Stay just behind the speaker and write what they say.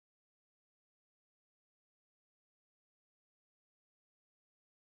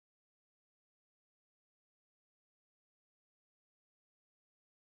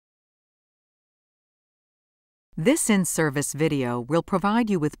This in-service video will provide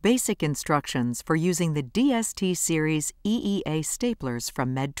you with basic instructions for using the DST series EEA staplers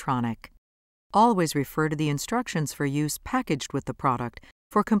from Medtronic. Always refer to the instructions for use packaged with the product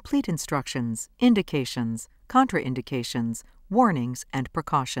for complete instructions, indications, contraindications, warnings, and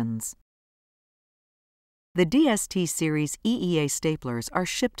precautions. The DST series EEA staplers are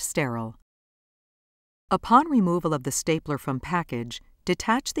shipped sterile. Upon removal of the stapler from package,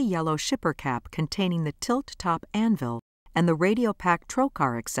 detach the yellow shipper cap containing the tilt-top anvil and the Radiopac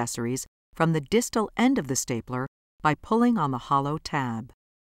trocar accessories from the distal end of the stapler by pulling on the hollow tab.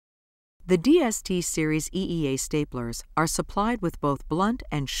 The DST series EEA staplers are supplied with both blunt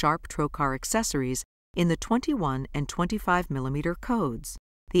and sharp trocar accessories in the 21 and 25 mm codes.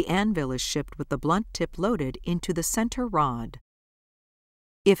 The anvil is shipped with the blunt tip loaded into the center rod.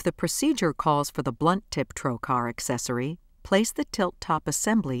 If the procedure calls for the blunt tip trocar accessory, place the tilt-top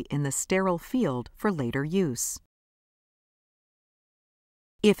assembly in the sterile field for later use.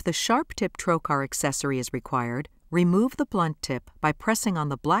 If the sharp tip trocar accessory is required, remove the blunt tip by pressing on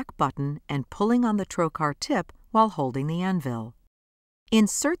the black button and pulling on the trocar tip while holding the anvil.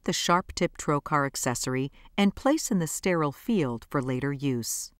 Insert the sharp tip trocar accessory and place in the sterile field for later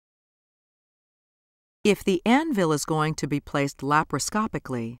use. If the anvil is going to be placed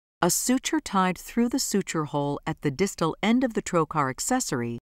laparoscopically, a suture tied through the suture hole at the distal end of the trocar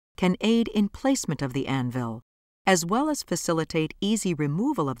accessory can aid in placement of the anvil, as well as facilitate easy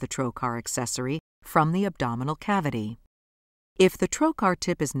removal of the trocar accessory from the abdominal cavity. If the trocar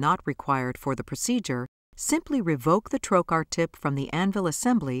tip is not required for the procedure, simply revoke the trocar tip from the anvil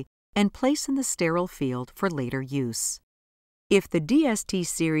assembly and place in the sterile field for later use. If the DST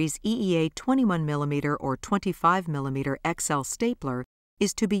series EEA 21 mm or 25 mm XL stapler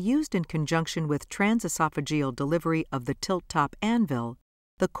is to be used in conjunction with transesophageal delivery of the tilt-top anvil,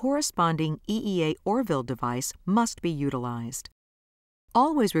 the corresponding EEA Orville device must be utilized.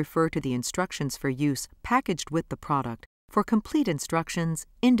 Always refer to the instructions for use packaged with the product for complete instructions,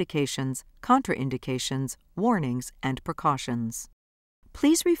 indications, contraindications, warnings, and precautions.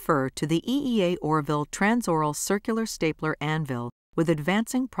 Please refer to the EEA Orville transoral circular stapler anvil with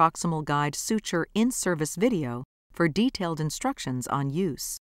advancing proximal guide suture in-service video for detailed instructions on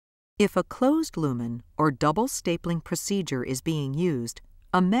use. If a closed lumen or double stapling procedure is being used,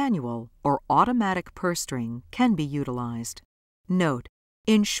 a manual or automatic purse string can be utilized. Note: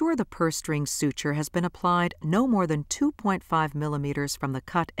 ensure the purse string suture has been applied no more than 2.5 mm from the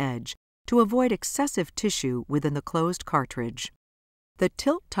cut edge to avoid excessive tissue within the closed cartridge. The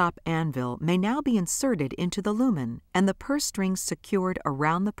tilt-top anvil may now be inserted into the lumen and the purse string secured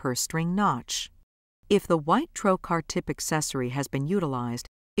around the purse string notch. If the white trocar tip accessory has been utilized,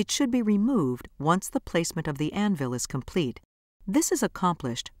 it should be removed once the placement of the anvil is complete. This is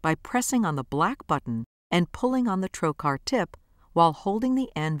accomplished by pressing on the black button and pulling on the trocar tip while holding the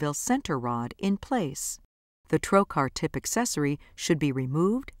anvil center rod in place. The trocar tip accessory should be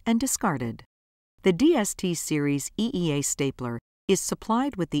removed and discarded. The DST series EEA stapler is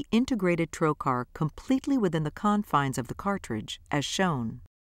supplied with the integrated trocar completely within the confines of the cartridge, as shown.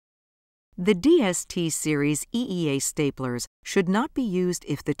 The DST series EEA staplers should not be used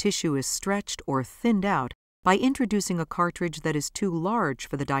if the tissue is stretched or thinned out by introducing a cartridge that is too large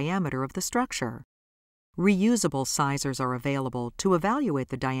for the diameter of the structure. Reusable sizers are available to evaluate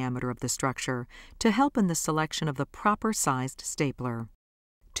the diameter of the structure to help in the selection of the proper sized stapler.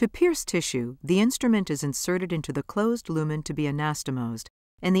 To pierce tissue, the instrument is inserted into the closed lumen to be anastomosed,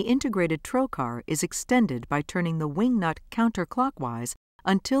 and the integrated trocar is extended by turning the wing nut counterclockwise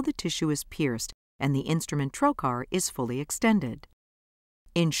until the tissue is pierced and the instrument trocar is fully extended.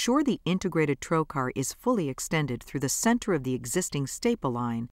 Ensure the integrated trocar is fully extended through the center of the existing staple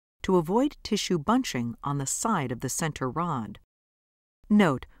line to avoid tissue bunching on the side of the center rod.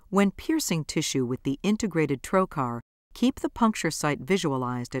 Note: when piercing tissue with the integrated trocar, keep the puncture site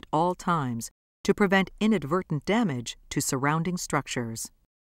visualized at all times to prevent inadvertent damage to surrounding structures.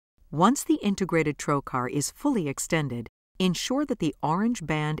 Once the integrated trocar is fully extended, ensure that the orange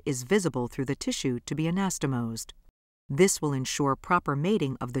band is visible through the tissue to be anastomosed. This will ensure proper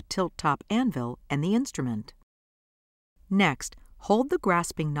mating of the tilt-top anvil and the instrument. Next, hold the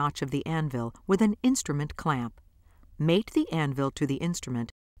grasping notch of the anvil with an instrument clamp. Mate the anvil to the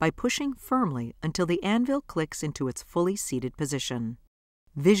instrument by pushing firmly until the anvil clicks into its fully seated position.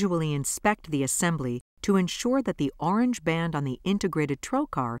 Visually inspect the assembly to ensure that the orange band on the integrated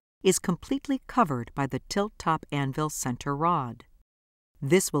trocar is completely covered by the tilt-top anvil center rod.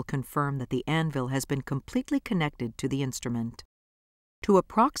 This will confirm that the anvil has been completely connected to the instrument. To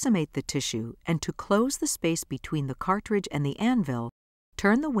approximate the tissue and to close the space between the cartridge and the anvil,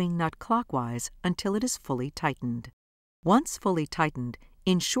 turn the wing nut clockwise until it is fully tightened. Once fully tightened,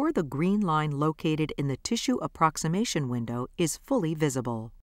 ensure the green line located in the tissue approximation window is fully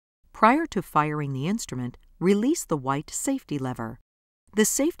visible. Prior to firing the instrument, release the white safety lever. The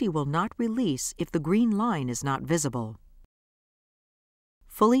safety will not release if the green line is not visible.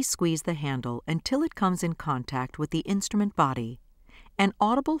 Fully squeeze the handle until it comes in contact with the instrument body. An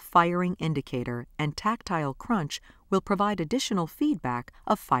audible firing indicator and tactile crunch will provide additional feedback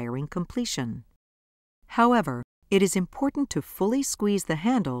of firing completion. However, it is important to fully squeeze the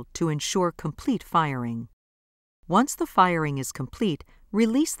handle to ensure complete firing. Once the firing is complete,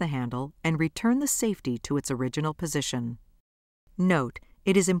 release the handle and return the safety to its original position. Note,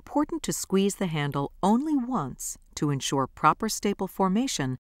 it is important to squeeze the handle only once to ensure proper staple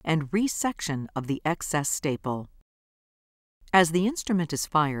formation and resection of the excess staple. As the instrument is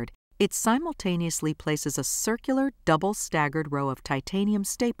fired, it simultaneously places a circular double-staggered row of titanium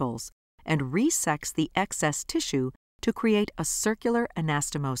staples and resects the excess tissue to create a circular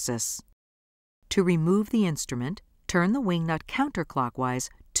anastomosis. To remove the instrument, turn the wing nut counterclockwise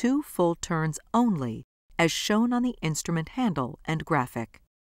 2 full turns only, as shown on the instrument handle and graphic.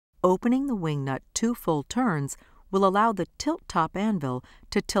 Opening the wing nut 2 full turns will allow the tilt-top anvil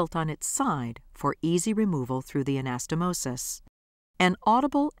to tilt on its side for easy removal through the anastomosis. An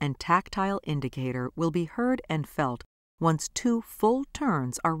audible and tactile indicator will be heard and felt once 2 full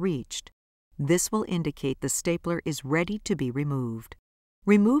turns are reached. This will indicate the stapler is ready to be removed.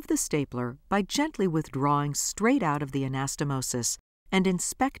 Remove the stapler by gently withdrawing straight out of the anastomosis and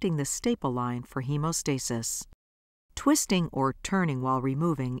inspecting the staple line for hemostasis. Twisting or turning while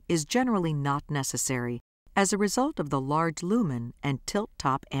removing is generally not necessary as a result of the large lumen and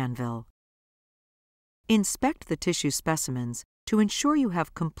tilt-top anvil. Inspect the tissue specimens to ensure you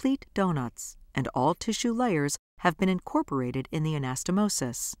have complete donuts and all tissue layers have been incorporated in the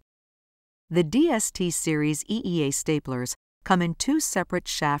anastomosis. The DST series EEA staplers come in 2 separate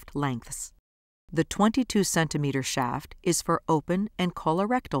shaft lengths. The 22 cm shaft is for open and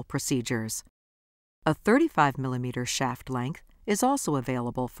colorectal procedures. A 35 mm shaft length is also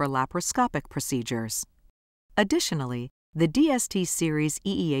available for laparoscopic procedures. Additionally, the DST series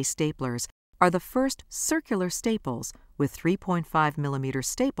EEA staplers are the first circular staples with 3.5 mm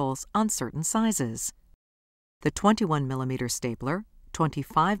staples on certain sizes. The 21 mm stapler,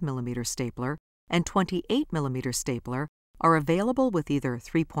 25 mm stapler, and 28 mm stapler are available with either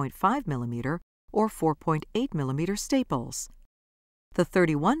 3.5 mm or 4.8 mm staples. The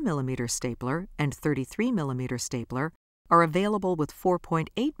 31 mm stapler and 33 mm stapler are available with 4.8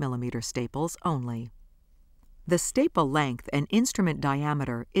 mm staples only. The staple length and instrument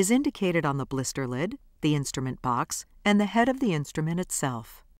diameter is indicated on the blister lid, the instrument box, and the head of the instrument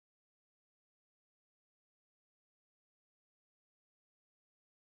itself.